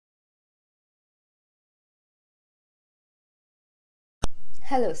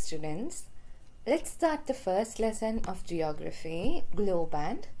Hello students, let's start the first lesson of geography, globe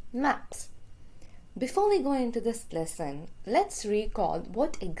and maps. Before we go into this lesson, let's recall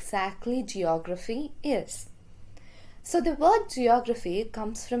what exactly geography is. So the word geography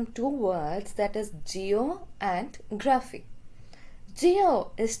comes from two words, that is geo and graphy.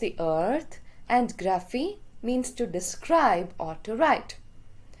 Geo is the earth and graphy means to describe or to write.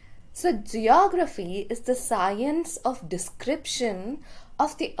 So geography is the science of description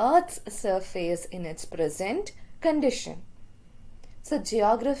of the earth's surface in its present condition. So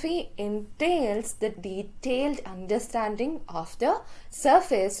geography entails the detailed understanding of the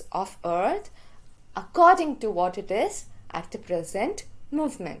surface of earth according to what it is at the present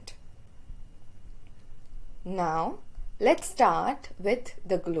movement. Now let's start with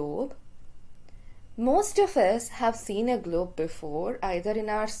the globe. Most of us have seen a globe before, either in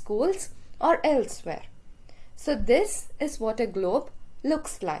our schools or elsewhere. So this is what a globe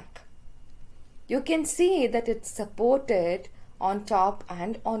looks like. You can see that it's supported on top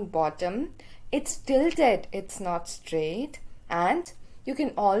and on bottom. It's tilted, it's not straight, and you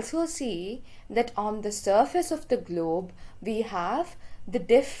can also see that on the surface of the globe we have the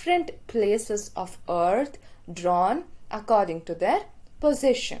different places of earth drawn according to their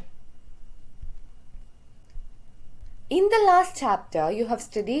position. In the last chapter, you have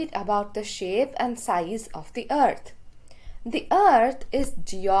studied about the shape and size of the earth. The earth is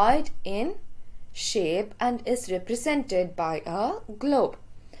geoid in shape and is represented by a globe.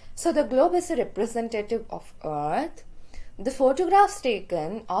 So the globe is a representative of earth. The photographs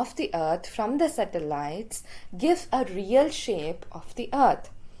taken of the earth from the satellites give a real shape of the earth.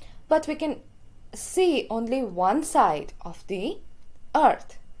 But we can see only one side of the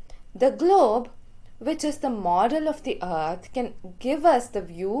earth. The globe, which is the model of the earth, can give us the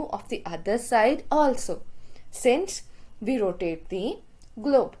view of the other side also, since we rotate the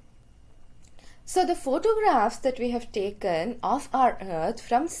globe. So the photographs that we have taken of our earth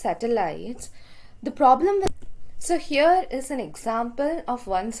from satellites, the problem with... So here is an example of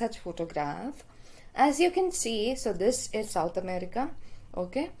one such photograph. As you can see, so this is South America,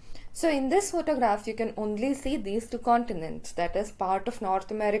 okay? So in this photograph, you can only see these two continents, that is part of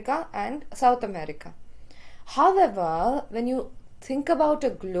North America and South America. However, when you think about a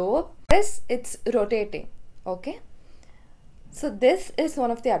globe, it's rotating, okay? So this is one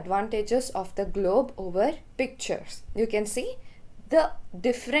of the advantages of the globe over pictures. You can see the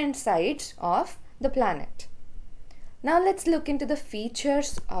different sides of the planet. Now let's look into the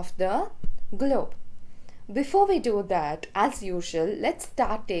features of the globe. Before we do that, as usual, let's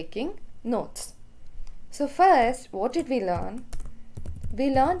start taking notes. So first, what did we learn? We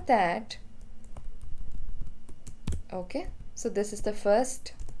learned that, okay, so this is the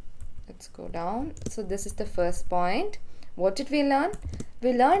first, let's go down. So this is the first point. What did we learn?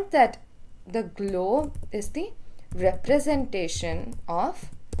 We learned that the globe is the representation of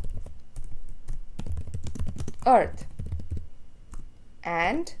earth.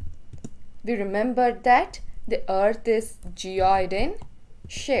 And we remembered that the earth is geoid in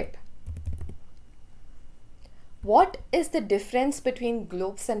shape. What is the difference between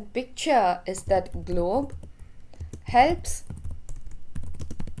globes and picture is that globe helps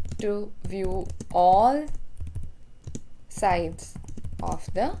to view all sides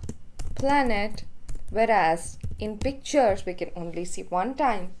of the planet, whereas in pictures we can only see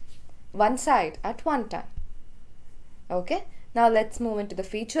one side at one time. Okay, now let's move into the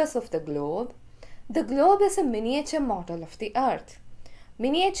features of the globe. The globe is a miniature model of the earth.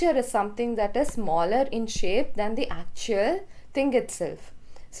 Miniature is something that is smaller in shape than the actual thing itself.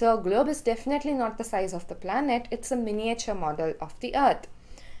 So a globe is definitely not the size of the planet, it's a miniature model of the earth.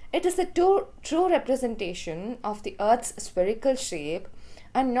 It is a true representation of the earth's spherical shape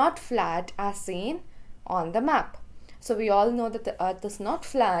and not flat as seen on the map. So we all know that the earth is not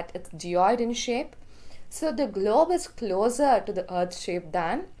flat, it's geoid in shape. So the globe is closer to the earth's shape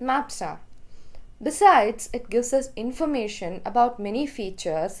than maps are. Besides, it gives us information about many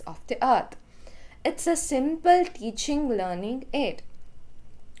features of the earth. It's a simple teaching learning aid.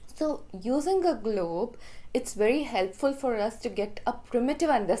 So using a globe, it's very helpful for us to get a primitive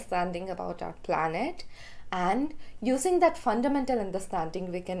understanding about our planet, and using that fundamental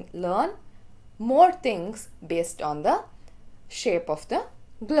understanding we can learn more things based on the shape of the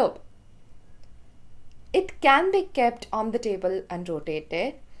globe. It can be kept on the table and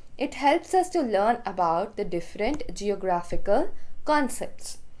rotated. It helps us to learn about the different geographical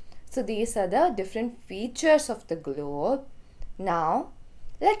concepts. So these are the different features of the globe. Now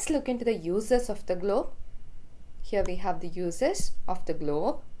let's look into the uses of the globe. Here we have the uses of the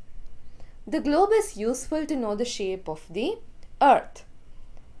globe. The globe is useful to know the shape of the earth.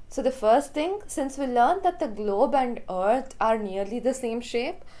 So the first thing, since we learned that the globe and earth are nearly the same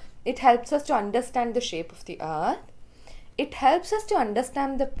shape, it helps us to understand the shape of the earth. It helps us to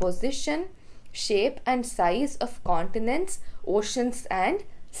understand the position, shape and size of continents, oceans and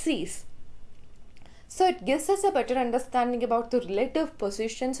seas. So it gives us a better understanding about the relative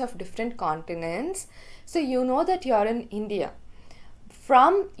positions of different continents. So you know that you are in India.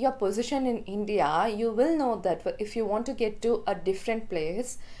 From your position in India, you will know that if you want to get to a different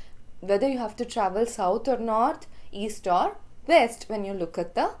place, whether you have to travel south or north, east or west when you look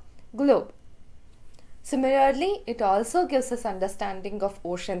at the globe. Similarly, it also gives us understanding of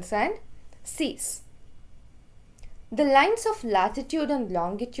oceans and seas. The lines of latitude and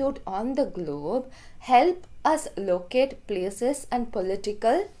longitude on the globe help us locate places and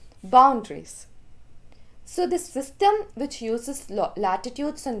political boundaries. So this system which uses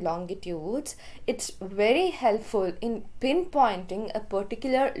latitudes and longitudes, it's very helpful in pinpointing a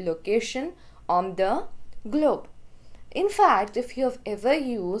particular location on the globe. In fact, if you have ever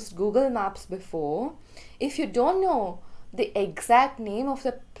used Google Maps before, if you don't know the exact name of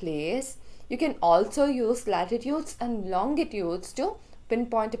the place, you can also use latitudes and longitudes to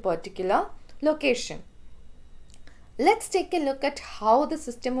pinpoint a particular location. Let's take a look at how the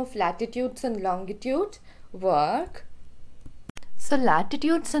system of latitudes and longitudes work. So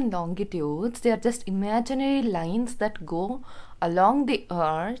latitudes and longitudes, they are just imaginary lines that go along the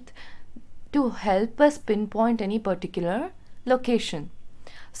earth to help us pinpoint any particular location.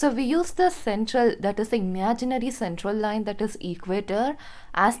 So we use the central, that is the imaginary central line, that is equator,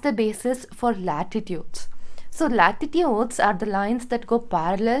 as the basis for latitudes. So latitudes are the lines that go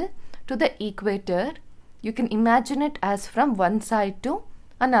parallel to the equator. You can imagine it as from one side to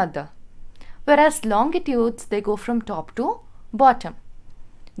another. Whereas longitudes, they go from top to bottom.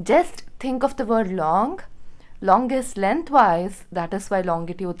 Just think of the word long. Long is lengthwise, that is why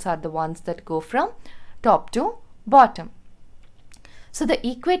longitudes are the ones that go from top to bottom. So the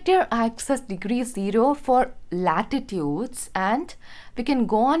equator acts as degree 0 for latitudes, and we can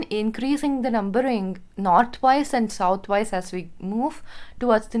go on increasing the numbering northwise and southwise as we move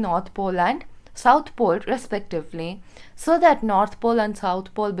towards the North Pole and South Pole respectively, so that North Pole and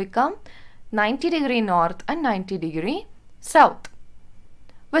South Pole become 90° north and 90° south.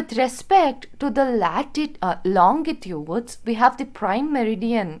 With respect to the longitudes, we have the prime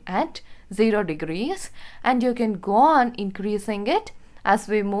meridian at 0 degrees, and you can go on increasing it as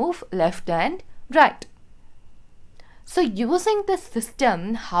we move left and right. So using this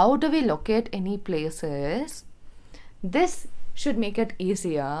system, how do we locate any places? This should make it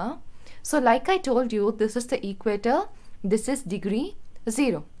easier. So like I told you, this is the equator, this is degree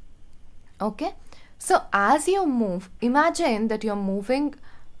 0. Okay, so as you move, imagine that you're moving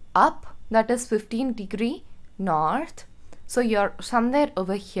up, that is 15° north. So you're somewhere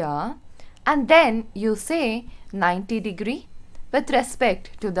over here, and then you say 90° with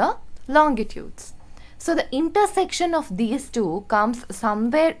respect to the longitudes. So the intersection of these two comes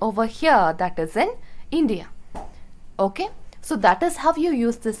somewhere over here, that is in India. Okay, so that is how you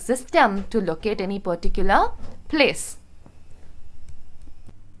use this system to locate any particular place.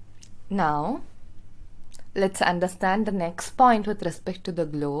 Now, let's understand the next point with respect to the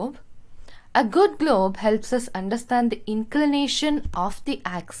globe. A good globe helps us understand the inclination of the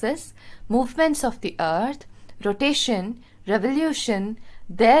axis, movements of the earth, rotation, revolution,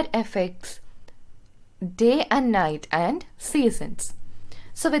 their effects, day and night, and seasons.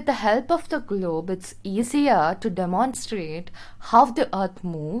 So with the help of the globe, it's easier to demonstrate how the earth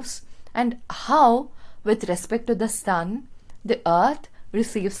moves and how, with respect to the sun, the earth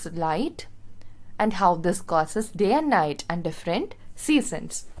receives light, and how this causes day and night and different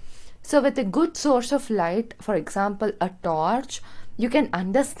seasons. So with a good source of light, for example a torch, you can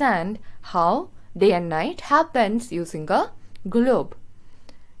understand how day and night happens using a globe.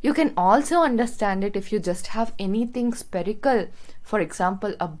 You can also understand it if you just have anything spherical, for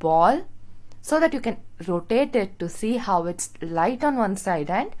example a ball, so that you can rotate it to see how it's light on one side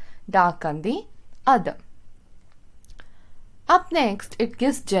and dark on the other. Up next, it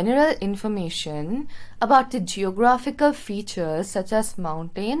gives general information about the geographical features such as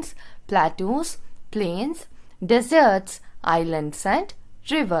mountains, plateaus, plains, deserts, islands, and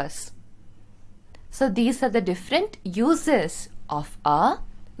rivers. So these are the different uses of a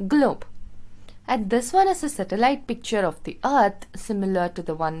globe. And this one is a satellite picture of the earth similar to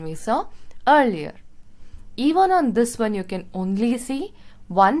the one we saw earlier. Even on this one, you can only see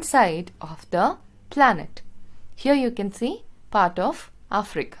one side of the planet. Here you can see part of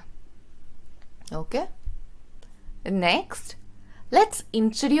Africa. Okay. Next, let's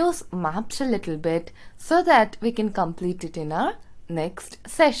introduce maps a little bit so that we can complete it in our next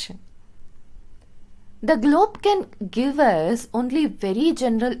session. The globe can give us only very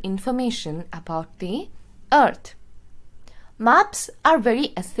general information about the Earth. Maps are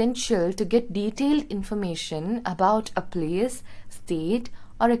very essential to get detailed information about a place, state,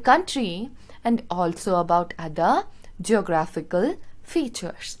 or a country, and also about other geographical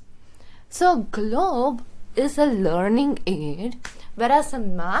features. So, globe is a learning aid, whereas a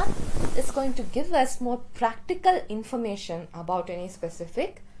map is going to give us more practical information about any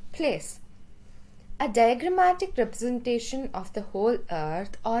specific place. A diagrammatic representation of the whole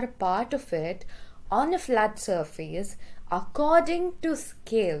Earth or a part of it on a flat surface according to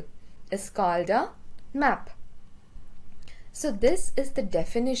scale is called a map. So this is the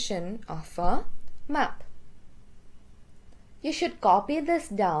definition of a map. You should copy this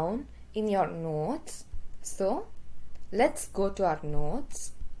down in your notes. So let's go to our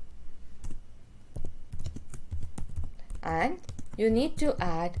notes, and you need to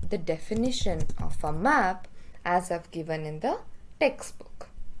add the definition of a map as I've given in the textbook.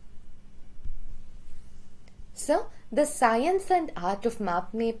 So the science and art of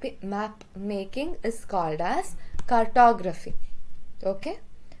map making is called as cartography. Okay,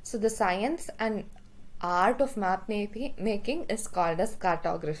 so the science and art of map making is called as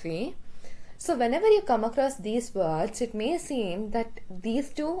cartography. So whenever you come across these words, it may seem that these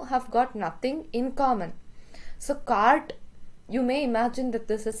two have got nothing in common. So cart, you may imagine that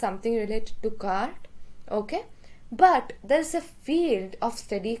this is something related to cart, okay? But there is a field of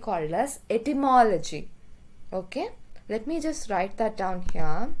study called as etymology, okay? Let me just write that down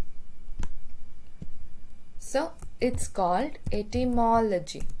here. So it's called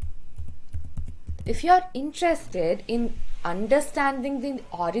etymology. If you are interested in understanding the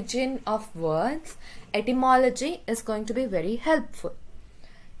origin of words, etymology is going to be very helpful.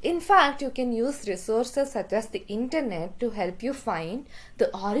 In fact, you can use resources such as the internet to help you find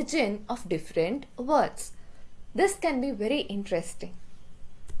the origin of different words. This can be very interesting.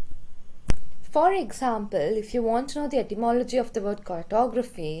 For example, if you want to know the etymology of the word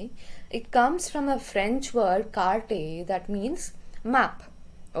cartography, it comes from a French word carte, that means map.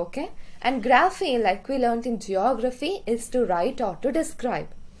 Okay, and graphy, like we learned in geography, is to write or to describe.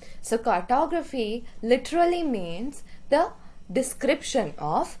 So cartography literally means the description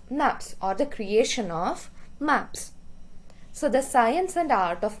of maps or the creation of maps. So the science and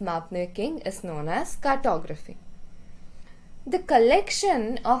art of map making is known as cartography. The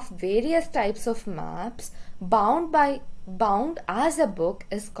collection of various types of maps bound as a book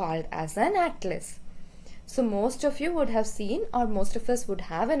is called as an atlas. So most of you would have seen, or most of us would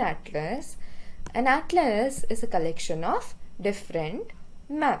have, an atlas. An atlas is a collection of different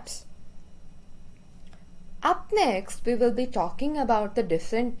maps. Up next, we will be talking about the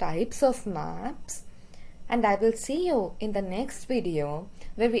different types of maps, and I will see you in the next video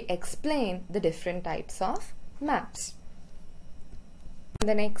where we explain the different types of maps. In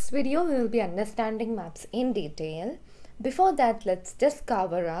the next video, we will be understanding maps in detail. Before that, let's just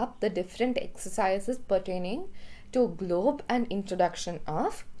cover up the different exercises pertaining to globe and introduction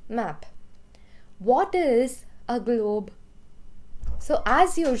of map. What is a globe? So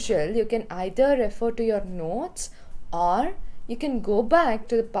as usual, you can either refer to your notes or you can go back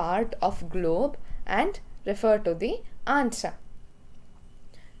to the part of globe and refer to the answer.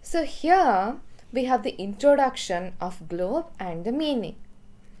 So here we have the introduction of globe and the meaning.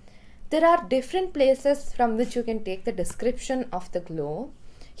 There are different places from which you can take the description of the globe.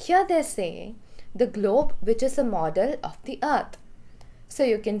 Here they say the globe, which is a model of the earth. So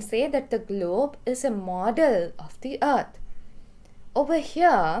you can say that the globe is a model of the earth. Over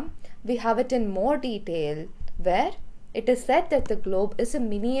here we have it in more detail where it is said that the globe is a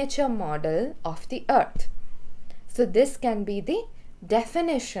miniature model of the earth. So this can be the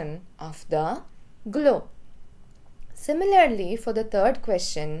definition of the globe. Similarly, for the third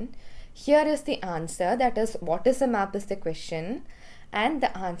question, here is the answer, that is, what is a map is the question, and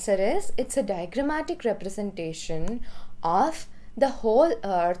the answer is it's a diagrammatic representation of the whole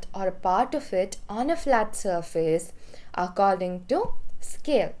earth or a part of it on a flat surface according to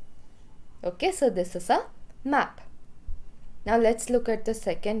scale. Okay, so this is a map. Now let's look at the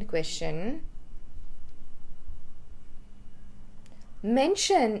second question.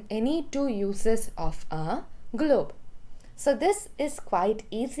 Mention any two uses of a globe. So this is quite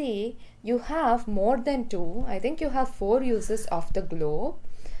easy. You have more than two. I think you have 4 uses of the globe.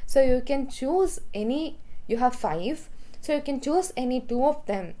 So you can choose any, you have 5. So you can choose any 2 of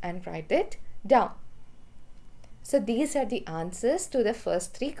them and write it down. So these are the answers to the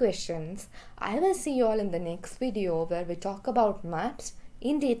first 3 questions. I will see you all in the next video where we talk about maps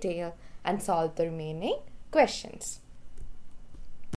in detail and solve the remaining questions.